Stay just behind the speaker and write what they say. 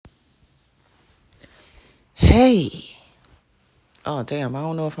Hey. Oh, damn. I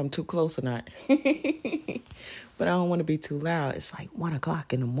don't know if I'm too close or not. But I don't want to be too loud. It's like 1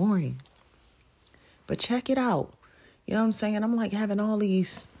 o'clock in the morning. But check it out. You know what I'm saying? I'm like having all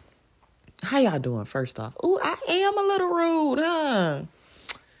these. How y'all doing, first off? Ooh, I am a little rude, huh?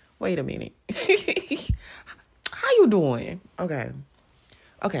 Wait a minute. How you doing?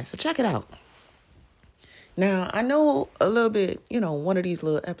 Okay, so check it out. Now, I know a little bit, one of these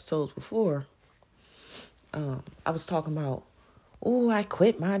little episodes before, I was talking about, I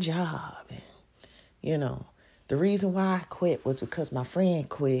quit my job. And, the reason why I quit was because my friend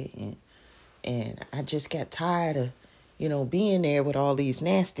quit. And I just got tired of, being there with all these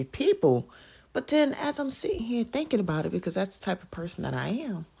nasty people. But then as I'm sitting here thinking about it, because that's the type of person that I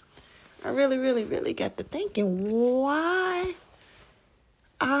am, I really, really, really got to thinking why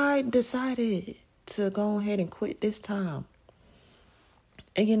I decided to go ahead and quit this time.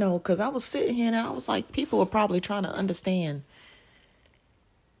 And, because I was sitting here and I was like, people are probably trying to understand.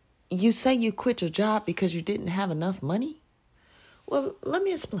 You say you quit your job because you didn't have enough money? Well, let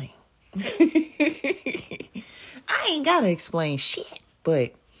me explain. I ain't got to explain shit,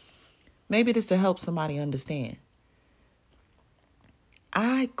 but maybe this will help somebody understand.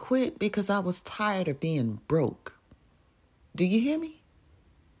 I quit because I was tired of being broke. Do you hear me?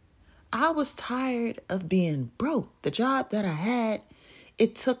 I was tired of being broke. The job that I had,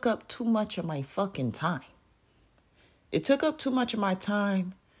 it took up too much of my fucking time. It took up too much of my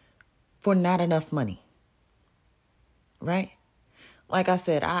time for not enough money. Right? Like I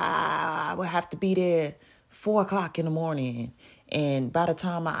said, I would have to be there 4 o'clock in the morning. And by the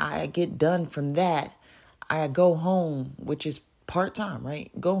time I get done from that, I go home, which is part-time, right?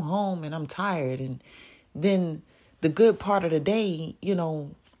 Go home and I'm tired. And then the good part of the day,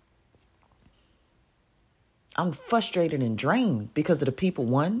 I'm frustrated and drained because of the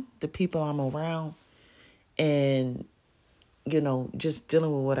people I'm around, and, just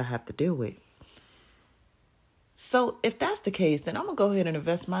dealing with what I have to deal with. So if that's the case, then I'm going to go ahead and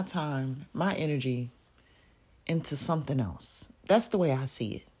invest my time, my energy into something else. That's the way I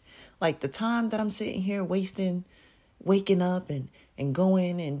see it. Like the time that I'm sitting here wasting, waking up and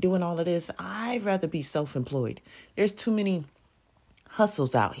going and doing all of this, I'd rather be self-employed. There's too many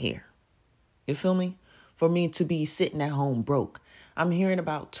hustles out here. You feel me? For me to be sitting at home broke. I'm hearing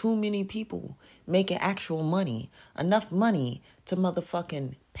about too many people making actual money, enough money to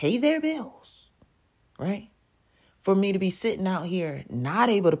motherfucking pay their bills, right? For me to be sitting out here not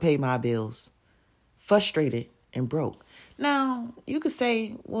able to pay my bills, frustrated and broke. Now, you could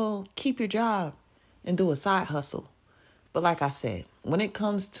say, well, keep your job and do a side hustle. But like I said, when it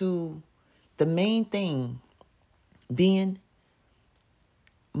comes to the main thing being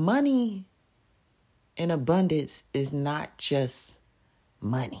money in abundance is not just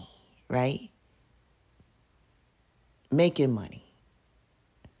money, right? Making money.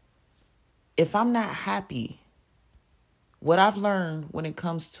 If I'm not happy, what I've learned when it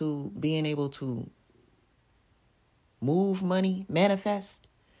comes to being able to move money, manifest,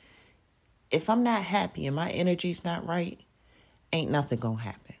 if I'm not happy and my energy's not right, ain't nothing gonna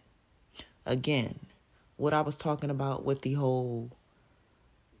happen. Again, what I was talking about with the whole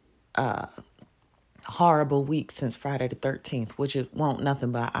horrible week since Friday the 13th, which won't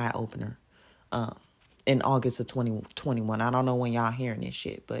nothing but eye opener in August of 2021. I don't know when y'all hearing this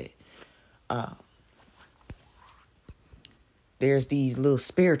shit, but there's these little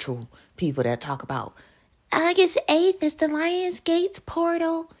spiritual people that talk about August 8th is the Lions Gates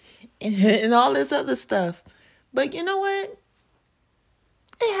portal and all this other stuff. But you know what?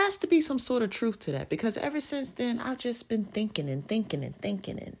 It has to be some sort of truth to that, because ever since then, I've just been thinking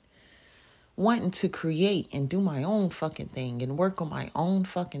and wanting to create and do my own fucking thing and work on my own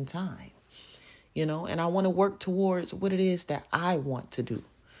fucking time, and I want to work towards what it is that I want to do,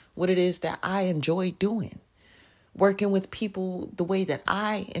 what it is that I enjoy doing, working with people the way that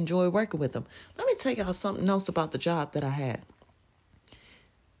I enjoy working with them. Let me tell y'all something else about the job that I had.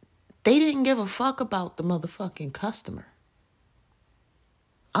 They didn't give a fuck about the motherfucking customer.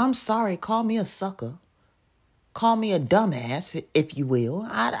 I'm sorry, call me a sucker. Call me a dumbass, if you will.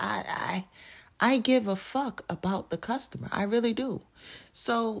 I give a fuck about the customer. I really do.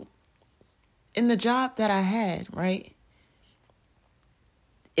 So in the job that I had, right,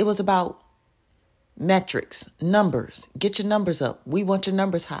 it was about metrics, numbers. Get your numbers up. We want your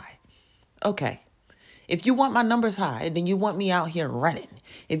numbers high. Okay. If you want my numbers high, then you want me out here running.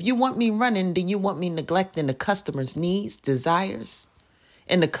 If you want me running, then you want me neglecting the customer's needs, desires,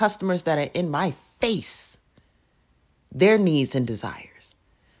 and the customers that are in my face, their needs and desires,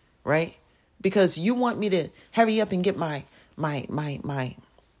 right? Because you want me to hurry up and get my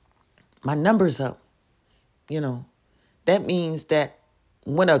numbers up. That means that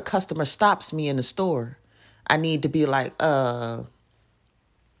when a customer stops me in the store, I need to be like, I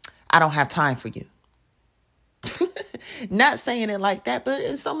don't have time for you. Not saying it like that, but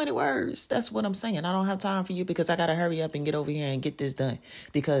in so many words, that's what I'm saying. I don't have time for you because I got to hurry up and get over here and get this done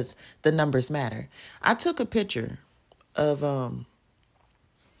because the numbers matter. I took a picture of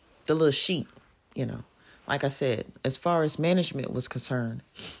the little sheet, Like I said, as far as management was concerned,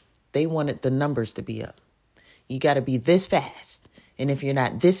 they wanted the numbers to be up. You got to be this fast. And if you're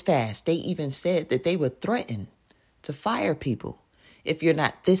not this fast, they even said that they would threaten to fire people if you're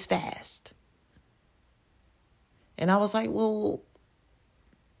not this fast. And I was like, well,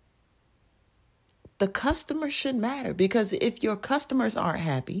 the customer should matter because if your customers aren't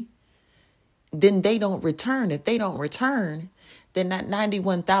happy, then they don't return. If they don't return, then that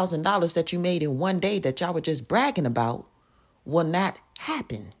 $91,000 that you made in one day that y'all were just bragging about will not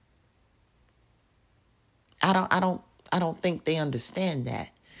happen. I don't think they understand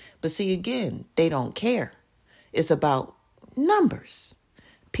that. But see, again, they don't care. It's about numbers.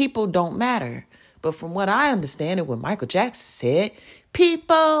 People don't matter. But from what I understand and what Michael Jackson said,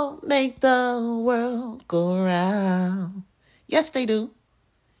 people make the world go round. Yes, they do.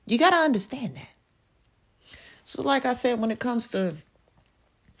 You got to understand that. So like I said, when it comes to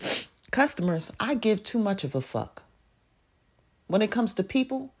customers, I give too much of a fuck. When it comes to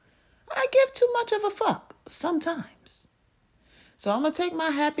people, I give too much of a fuck sometimes. So I'm going to take my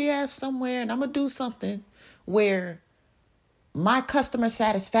happy ass somewhere and I'm going to do something where my customer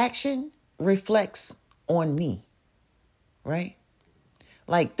satisfaction reflects on me, right?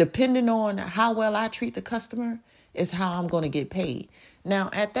 Like depending on how well I treat the customer is how I'm going to get paid. Now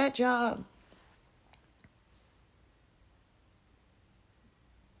at that job,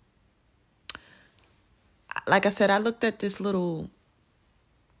 like I said, I looked at this little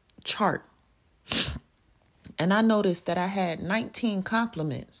chart and I noticed that I had 19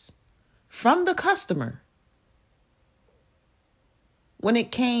 compliments from the customer when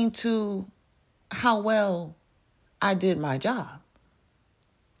it came to how well I did my job.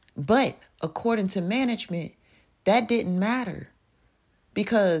 But according to management, that didn't matter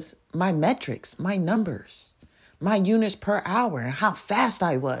because my metrics, my numbers, my units per hour and how fast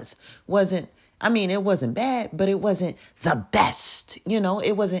I wasn't bad, but it wasn't the best.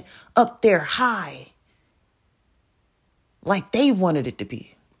 It wasn't up there high like they wanted it to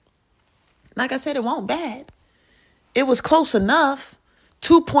be. Like I said, it wasn't bad. It was close enough,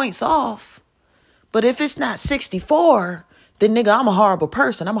 2 points off. But if it's not 64, then nigga, I'm a horrible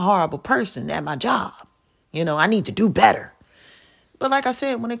person. I'm a horrible person at my job. I need to do better. But like I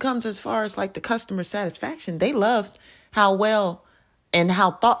said, when it comes as far as like the customer satisfaction, they loved how well and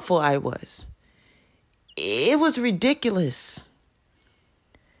how thoughtful I was. It was ridiculous.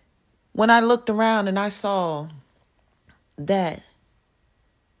 When I looked around and I saw that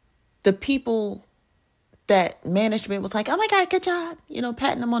the people that management was like, oh my God, good job,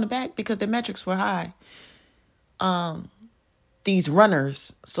 patting them on the back because their metrics were high. These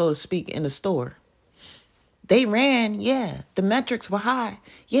runners, so to speak, in the store, they ran, yeah, the metrics were high,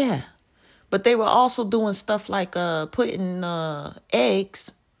 yeah. But they were also doing stuff like putting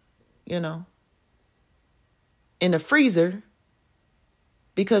eggs, in the freezer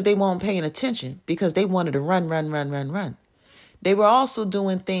because they weren't paying attention because they wanted to run. They were also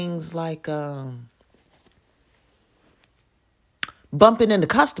doing things like bumping into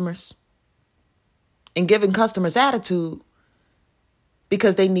customers and giving customers attitude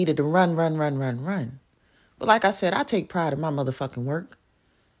because they needed to run. But like I said, I take pride in my motherfucking work.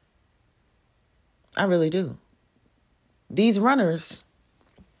 I really do. These runners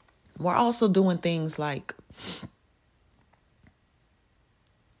were also doing things like,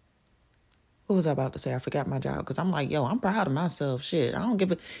 what was I about to say? I forgot my job because I'm like, yo, I'm proud of myself. Shit,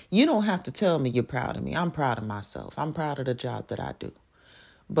 you don't have to tell me you're proud of me. I'm proud of myself. I'm proud of the job that I do.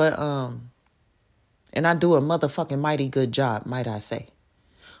 But, and I do a motherfucking mighty good job, might I say.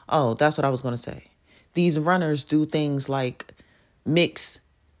 Oh, that's what I was going to say. These runners do things like mix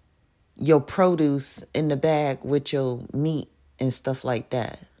your produce in the bag with your meat and stuff like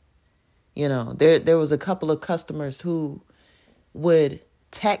that. There was a couple of customers who would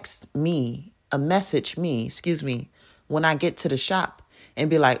message me, when I get to the shop and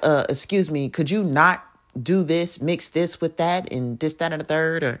be like, excuse me, could you not do this, mix this with that and this, that, and the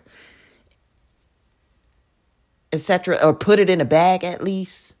third, or etc., or put it in a bag at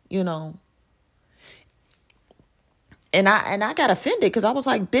least, And I got offended because I was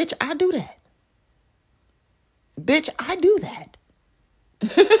like, bitch, I do that. Bitch, I do that.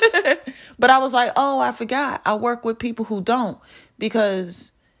 But I was like, oh, I forgot. I work with people who don't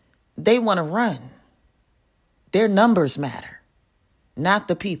because they want to run. Their numbers matter, not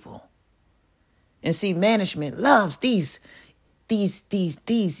the people. And see, management loves these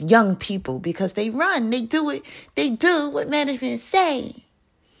young people because they run, they do what management say.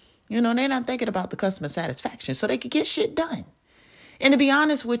 They're not thinking about the customer satisfaction so they can get shit done. And to be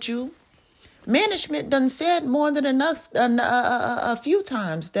honest with you, management done said more than enough a few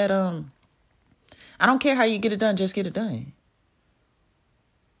times that I don't care how you get it done, just get it done.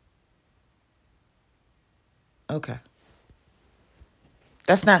 Okay.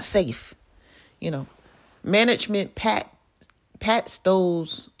 That's not safe. Management pats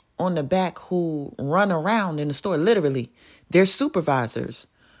those on the back who run around in the store. Literally, their supervisors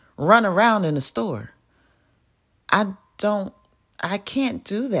run around in the store. I can't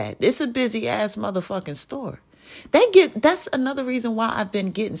do that. It's a busy ass motherfucking store. That's another reason why I've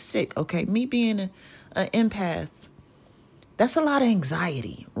been getting sick. Okay. Me being an empath, that's a lot of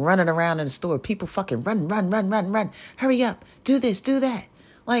anxiety running around in the store. People fucking run. Hurry up. Do this, do that.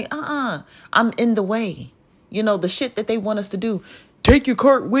 Like, I'm in the way. The shit that they want us to do. Take your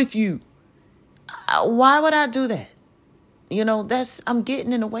cart with you. Why would I do that? I'm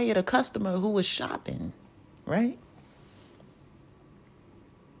getting in the way of the customer who was shopping, right?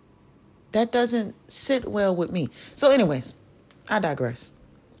 That doesn't sit well with me. So anyways, I digress.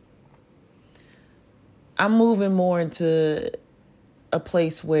 I'm moving more into a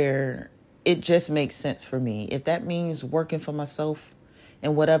place where it just makes sense for me. If that means working for myself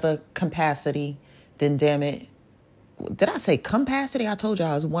in whatever capacity, then damn it. Did I say capacity? I told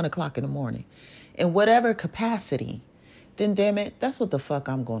y'all it was 1 o'clock in the morning. In whatever capacity, then damn it, that's what the fuck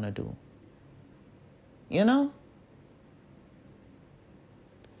I'm going to do.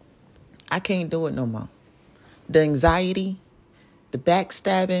 I can't do it no more. The anxiety, the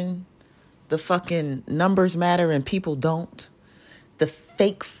backstabbing, the fucking numbers matter and people don't. The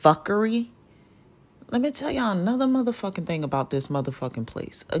fake fuckery. Let me tell y'all another motherfucking thing about this motherfucking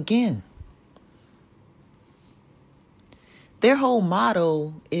place. Again, their whole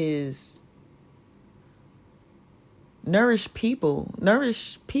motto is nourish people and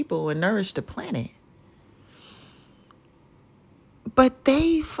nourish the planet. But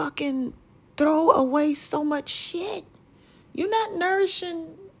they fucking throw away so much shit. You're not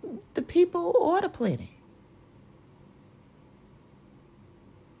nourishing the people or the planet.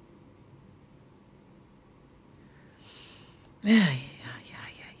 Yeah.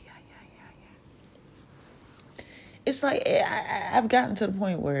 It's like I've gotten to the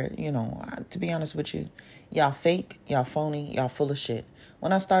point where, to be honest with you, y'all fake, y'all phony, y'all full of shit.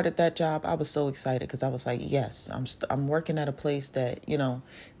 When I started that job, I was so excited because I was like, yes, I'm working at a place that,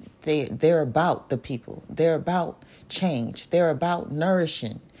 they're about the people. They're about change. They're about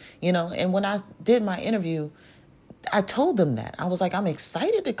nourishing, And when I did my interview, I told them that. I was like, I'm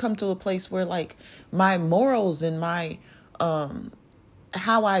excited to come to a place where like my morals and my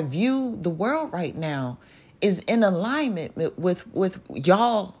how I view the world right now is in alignment with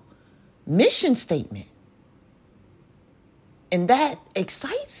y'all mission statement. And that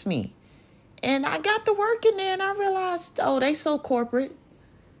excites me. And I got to work in there and I realized, they so corporate.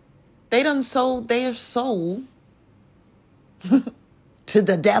 They done sold their soul to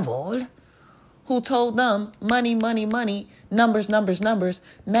the devil, who told them money, numbers,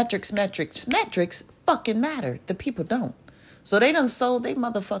 metrics fucking matter. The people don't. So they done sold their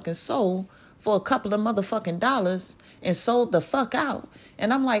motherfucking soul for a couple of motherfucking dollars and sold the fuck out.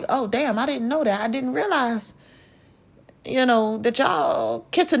 And I'm like, oh, damn, I didn't know that. I didn't realize, that y'all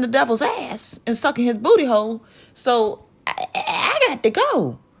kissing the devil's ass and sucking his booty hole. So I got to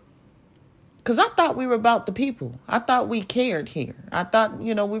go. Because I thought we were about the people. I thought we cared here. I thought,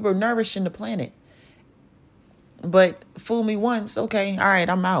 we were nourishing the planet. But fool me once, okay, all right,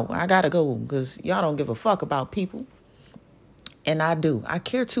 I'm out. I got to go because y'all don't give a fuck about people. And I do. I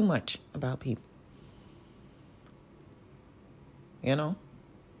care too much about people.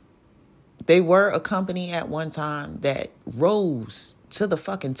 They were a company at one time that rose to the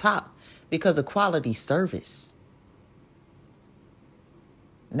fucking top because of quality service.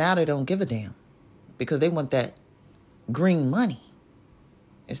 Now they don't give a damn because they want that green money.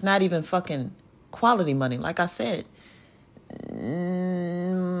 It's not even fucking quality money. Like I said,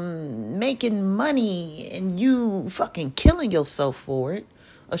 making money and you fucking killing yourself for it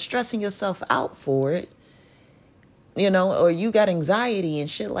or stressing yourself out for it, or you got anxiety and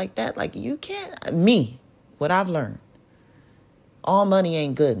shit like that. Like you can't, what I've learned, all money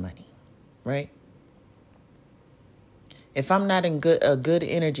ain't good money, right? If I'm not in a good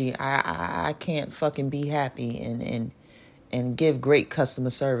energy, I can't fucking be happy and give great customer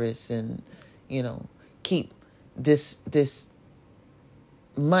service and, keep this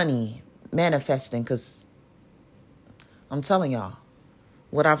money manifesting because I'm telling y'all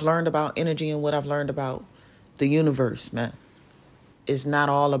what I've learned about energy and what I've learned about the universe, man. It's not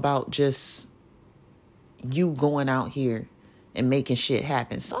all about just you going out here and making shit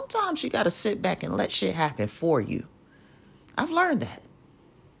happen. Sometimes you got to sit back and let shit happen for you. I've learned that.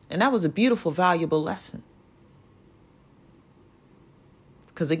 And that was a beautiful, valuable lesson.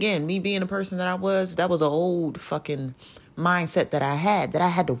 Because again, me being the person that I was, that was an old fucking mindset that I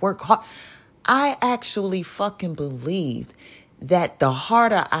had to work hard. I actually fucking believed that the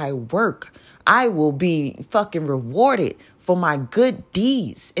harder I work, I will be fucking rewarded for my good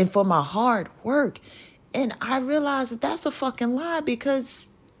deeds and for my hard work. And I realized that that's a fucking lie, because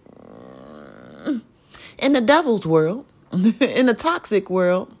in the devil's world, in the toxic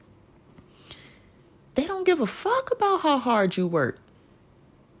world, they don't give a fuck about how hard you work.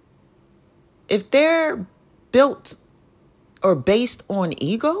 If they're built or based on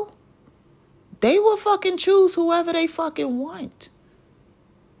ego, they will fucking choose whoever they fucking want.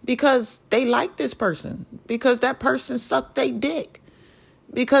 Because they like this person. Because that person sucked their dick.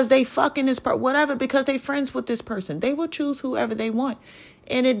 Because they fucking this person. Whatever. Because they friends with this person. They will choose whoever they want.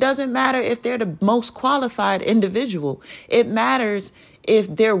 And it doesn't matter if they're the most qualified individual. It matters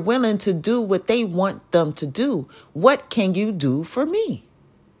if they're willing to do what they want them to do. What can you do for me?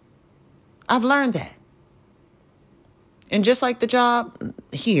 I've learned that. And just like the job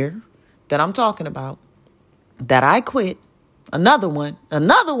here that I'm talking about, that I quit, another one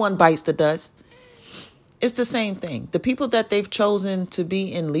bites the dust. It's the same thing. The people that they've chosen to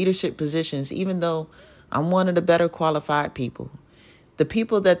be in leadership positions, even though I'm one of the better qualified people, the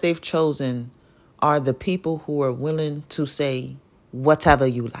people that they've chosen are the people who are willing to say whatever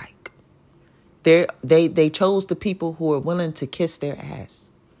you like. They chose the people who are willing to kiss their ass.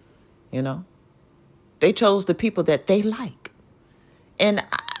 You know, they chose the people that they like. And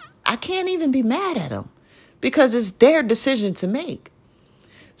I can't even be mad at them because it's their decision to make.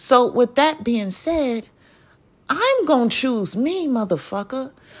 So with that being said, I'm going to choose me,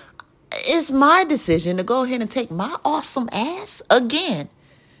 motherfucker. It's my decision to go ahead and take my awesome ass again.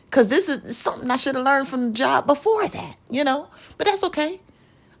 Because this is something I should have learned from the job before that, you know. But that's okay.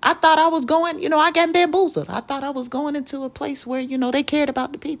 I thought I was going, I got bamboozled. I thought I was going into a place where, they cared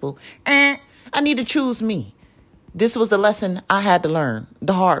about the people. And I need to choose me. This was the lesson I had to learn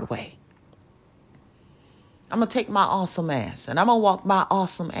the hard way. I'm going to take my awesome ass and I'm going to walk my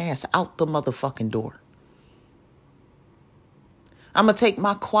awesome ass out the motherfucking door. I'm going to take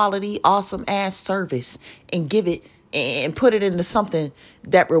my quality, awesome ass service and give it and put it into something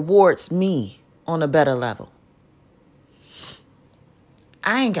that rewards me on a better level.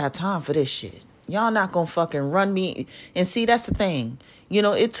 I ain't got time for this shit. Y'all not gonna fucking run me. And see, that's the thing.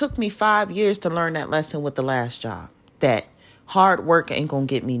 It took me 5 years to learn that lesson with the last job. That hard work ain't gonna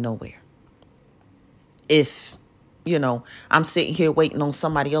get me nowhere. If, I'm sitting here waiting on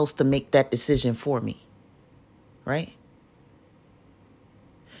somebody else to make that decision for me. Right?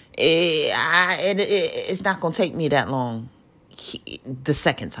 It's not gonna take me that long the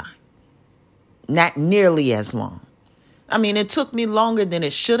second time. Not nearly as long. I mean, it took me longer than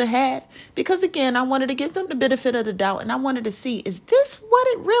it should have had because, again, I wanted to give them the benefit of the doubt and I wanted to see, is this what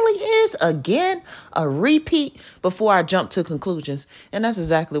it really is? Again, a repeat before I jumped to conclusions. And that's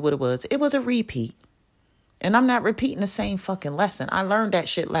exactly what it was. It was a repeat. And I'm not repeating the same fucking lesson. I learned that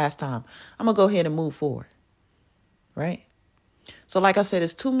shit last time. I'm going to go ahead and move forward. Right? So like I said,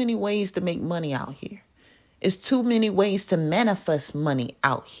 there's too many ways to make money out here. It's too many ways to manifest money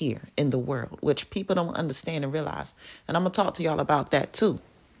out here in the world, which people don't understand and realize. And I'm going to talk to y'all about that too.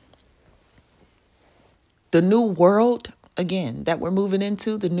 The new world, again, that we're moving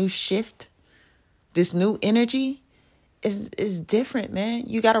into, the new shift, this new energy is different, man.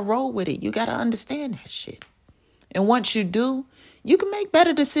 You got to roll with it. You got to understand that shit. And once you do, you can make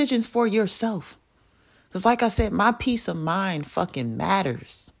better decisions for yourself. Because like I said, my peace of mind fucking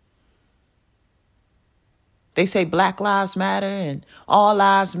matters. They say Black Lives Matter and all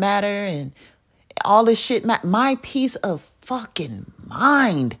lives matter and all this shit. My peace of fucking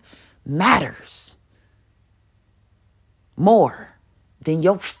mind matters more than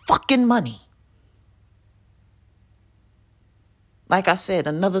your fucking money. Like I said,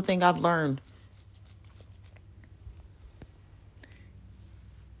 another thing I've learned.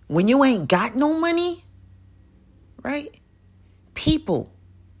 When you ain't got no money, right? People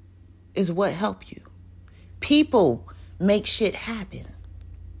is what help you. People make shit happen.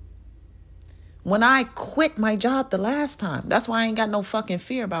 When I quit my job the last time, that's why I ain't got no fucking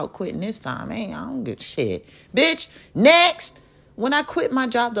fear about quitting this time. I don't give shit. Bitch, next. When I quit my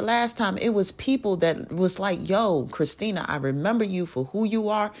job the last time, it was people that was like, yo, Christina, I remember you for who you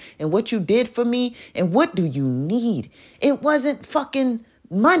are and what you did for me. And what do you need? It wasn't fucking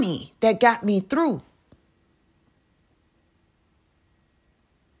money that got me through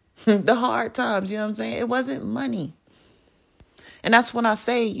the hard times. You know what I'm saying? It wasn't money. And that's when I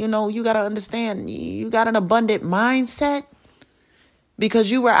say, you got to understand, you got an abundant mindset.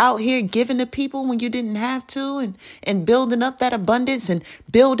 Because you were out here giving to people when you didn't have to, and building up that abundance and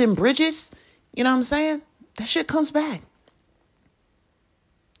building bridges. You know what I'm saying? That shit comes back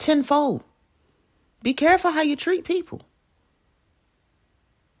tenfold. Be careful how you treat people.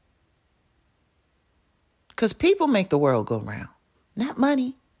 Because people make the world go round, not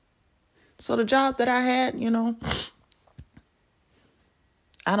money. So the job that I had, I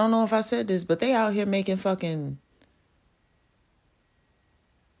don't know if I said this, but they out here making fucking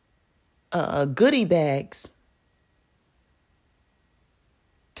goodie bags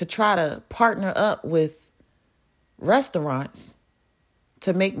to try to partner up with restaurants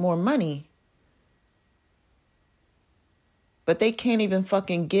to make more money. But they can't even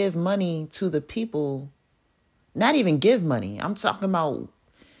fucking give money to the people. Not even give money. I'm talking about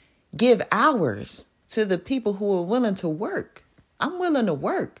give hours to the people who are willing to work. I'm willing to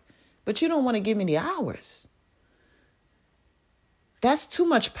work, but you don't want to give me the hours. That's too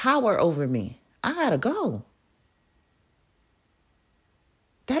much power over me. I gotta go.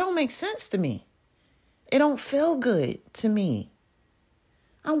 That don't make sense to me. It don't feel good to me.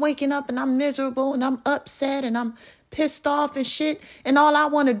 I'm waking up and I'm miserable and I'm upset and I'm pissed off and shit. And all I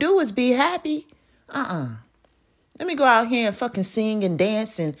want to do is be happy. Let me go out here and fucking sing and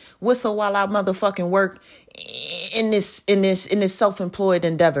dance and whistle while I motherfucking work in this self-employed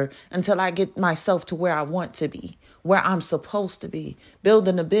endeavor until I get myself to where I want to be. Where I'm supposed to be,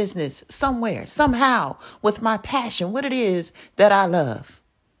 building a business somewhere, somehow, with my passion, what it is that I love.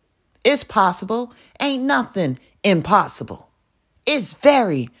 It's possible. Ain't nothing impossible. It's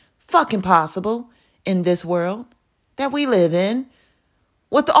very fucking possible in this world that we live in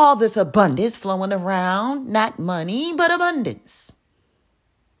with all this abundance flowing around, not money, but abundance.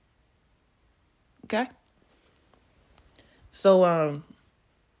 Okay? So,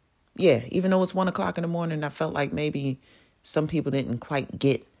 yeah, even though it's 1 o'clock in the morning, I felt like maybe some people didn't quite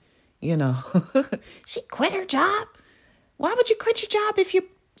get, she quit her job. Why would you quit your job if you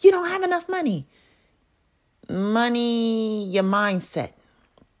don't have enough money? Money, your mindset,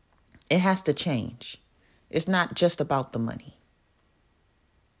 it has to change. It's not just about the money.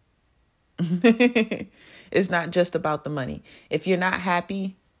 It's not just about the money. If you're not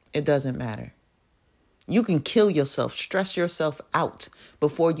happy, it doesn't matter. You can kill yourself, stress yourself out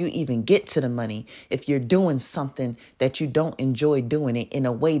before you even get to the money if you're doing something that you don't enjoy doing it in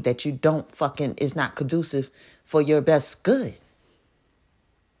a way that you don't is not conducive for your best good.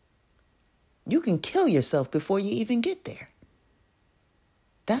 You can kill yourself before you even get there.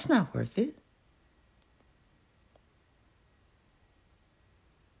 That's not worth it.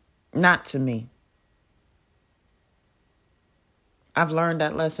 Not to me. I've learned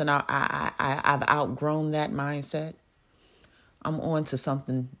that lesson. I've outgrown that mindset. I'm on to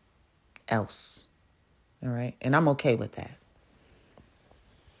something else. All right. And I'm okay with that.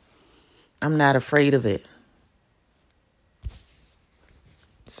 I'm not afraid of it.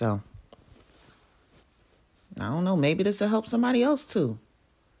 So, I don't know. Maybe this will help somebody else too.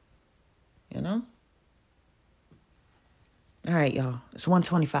 All right, y'all. It's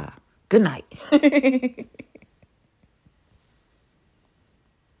 1:25. Good night.